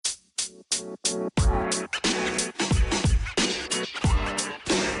Good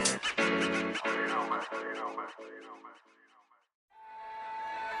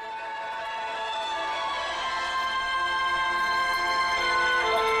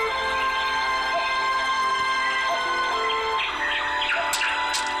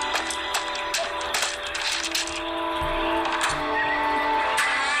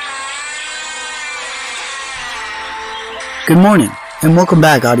morning, and welcome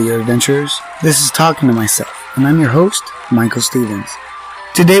back, audio adventurers. This is Talking to Myself, and I'm your host, Michael Stevens.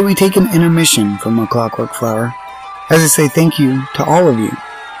 Today we take an intermission from A Clockwork Flower, as I say thank you to all of you.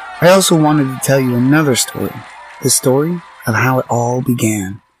 I also wanted to tell you another story, the story of how it all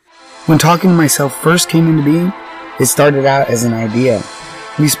began. When Talking to Myself first came into being, it started out as an idea.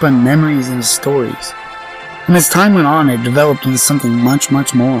 We spun memories into stories, and as time went on, it developed into something much,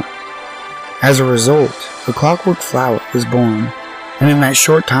 much more. As a result, A Clockwork Flower was born, and in that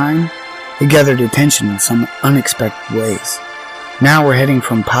short time, it gathered attention in some unexpected ways. Now we're heading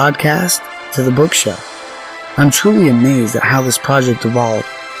from podcast to the bookshelf. I'm truly amazed at how this project evolved.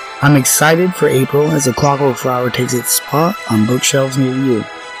 I'm excited for April as A Clockwork Flower takes its spot on bookshelves near you.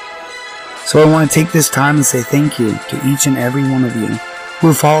 So I want to take this time and say thank you to each and every one of you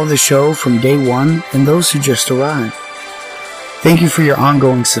who follow the show from day one and those who just arrived. Thank you for your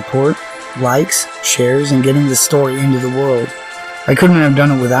ongoing support, likes, shares, and getting the story into the world. I couldn't have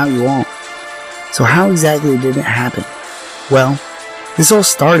done it without you all. So how exactly did it happen? Well, this all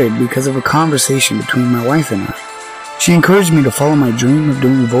started because of a conversation between my wife and I. She encouraged me to follow my dream of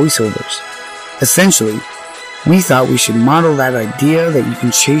doing voiceovers. Essentially, we thought we should model that idea that you can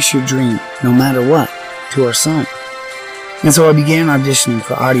chase your dream, no matter what, to our son. And so I began auditioning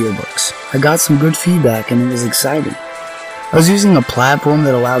for audiobooks. I got some good feedback and it was exciting. I was using a platform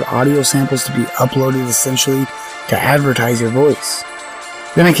that allowed audio samples to be uploaded essentially to advertise your voice.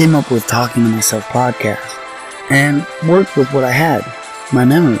 Then I came up with Talking to Myself podcast and worked with what I had, my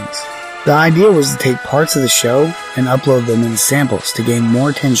memories. The idea was to take parts of the show and upload them in samples to gain more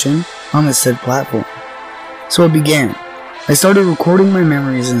attention on the said platform. So it began. I started recording my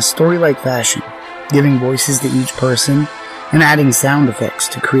memories in a story-like fashion, giving voices to each person and adding sound effects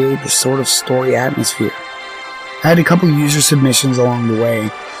to create this sort of story atmosphere. I had a couple user submissions along the way,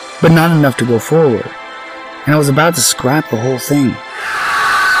 but not enough to go forward, and I was about to scrap the whole thing.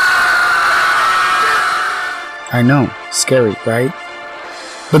 I know, scary, right?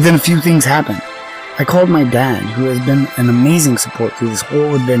 But then a few things happened. I called my dad, who has been an amazing support through this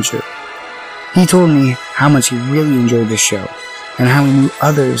whole adventure. He told me how much he really enjoyed this show, and how he knew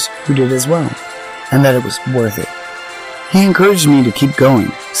others who did as well, and that it was worth it. He encouraged me to keep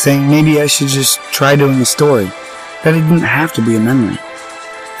going, saying maybe I should just try doing a story, that it didn't have to be a memory.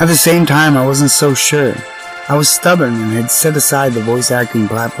 At the same time, I wasn't so sure. I was stubborn and had set aside the voice acting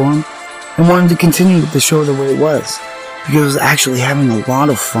platform and wanted to continue with the show the way it was, because I was actually having a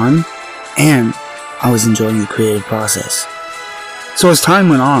lot of fun and I was enjoying the creative process. So as time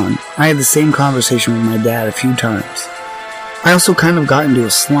went on, I had the same conversation with my dad a few times. I also kind of got into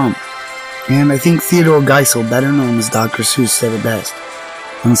a slump, and I think Theodore Geisel, better known as Dr. Seuss, said it best.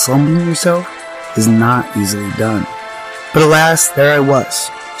 Unslumping yourself is not easily done. But alas, there I was,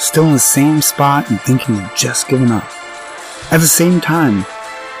 still in the same spot and thinking of just giving up. At the same time,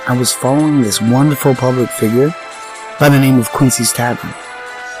 I was following this wonderful public figure by the name of Quincy's Tavern.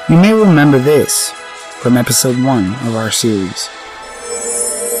 You may remember this from episode 1 of our series.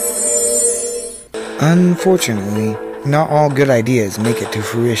 Unfortunately, not all good ideas make it to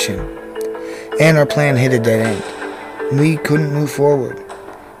fruition, and our plan hit a dead end. We couldn't move forward.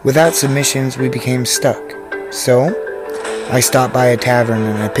 Without submissions, we became stuck. So, I stopped by a tavern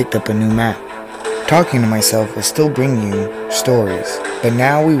and I picked up a new map. Talking to Myself will still bring you stories, but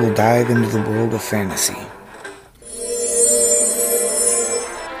now we will dive into the world of fantasy.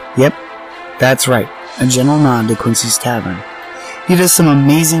 Yep, that's right, a gentle nod to Quincy's Tavern. He does some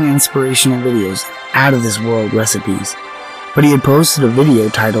amazing inspirational videos, out of this world recipes, but he had posted a video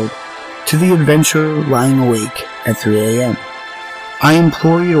titled, "To the Adventurer Lying Awake at 3 a.m. I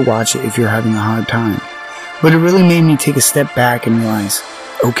implore you to watch it if you're having a hard time, but it really made me take a step back and realize,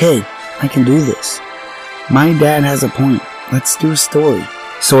 okay, I can do this. My dad has a point, let's do a story.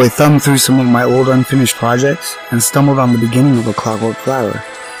 So I thumbed through some of my old unfinished projects and stumbled on the beginning of A Clockwork Flower,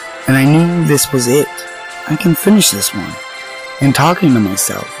 and I knew this was it. I can finish this one. And Talking to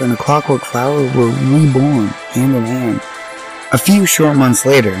Myself and A Clockwork Flower were reborn hand in hand. A few short months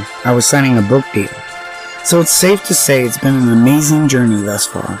later, I was signing a book deal. So it's safe to say it's been an amazing journey thus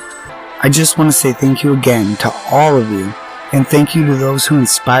far. I just want to say thank you again to all of you, and thank you to those who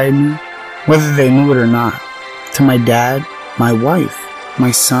inspired me, whether they knew it or not. To my dad, my wife,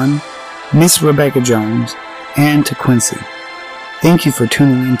 my son, Miss Rebecca Jones, and to Quincy. Thank you for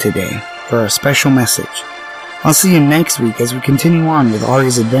tuning in today for our special message. I'll see you next week as we continue on with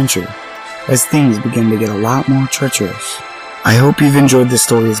Ari's adventure, as things begin to get a lot more treacherous. I hope you've enjoyed this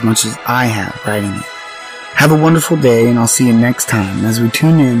story as much as I have writing it. Have a wonderful day, and I'll see you next time as we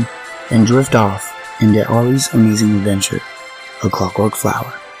tune in and drift off into Ari's amazing adventure, A Clockwork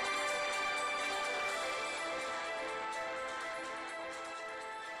Flower.